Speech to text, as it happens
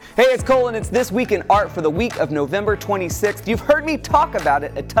Hey, it's Cole, and it's This Week in Art for the week of November 26th. You've heard me talk about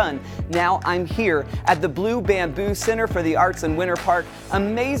it a ton. Now I'm here at the Blue Bamboo Center for the Arts in Winter Park.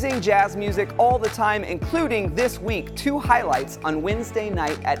 Amazing jazz music all the time, including this week, 2 highlights on Wednesday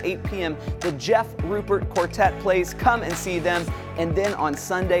night at 8 p.m. The Jeff Rupert Quartet plays. Come and see them. And then on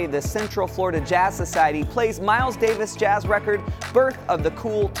Sunday, the Central Florida Jazz Society plays Miles Davis' jazz record, Birth of the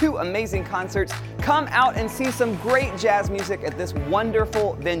Cool. 2 amazing concerts. Come out and see some great jazz music at this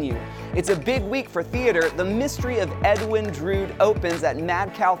wonderful venue. It's a big week for theater. The Mystery of Edwin Drood opens at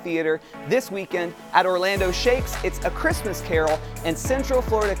Mad Cow Theater this weekend. At Orlando Shakes, it's A Christmas Carol, and Central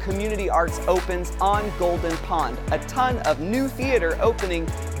Florida Community Arts opens on Golden Pond. A ton of new theater opening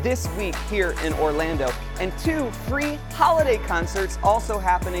this week here in Orlando. And 2 free holiday concerts also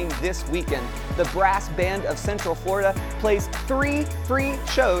happening this weekend. The Brass Band of Central Florida plays 3 free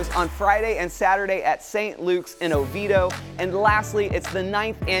shows on Friday and Saturday at St. Luke's in Oviedo. And lastly, it's the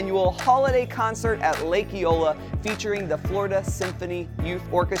 9th annual holiday concert at Lake Eola featuring the Florida Symphony Youth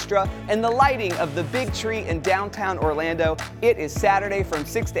Orchestra and the lighting of the big tree in downtown Orlando. It is Saturday from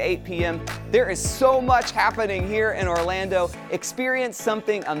 6 to 8 p.m. There is so much happening here in Orlando. Experience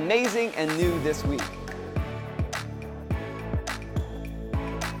something amazing and new this week.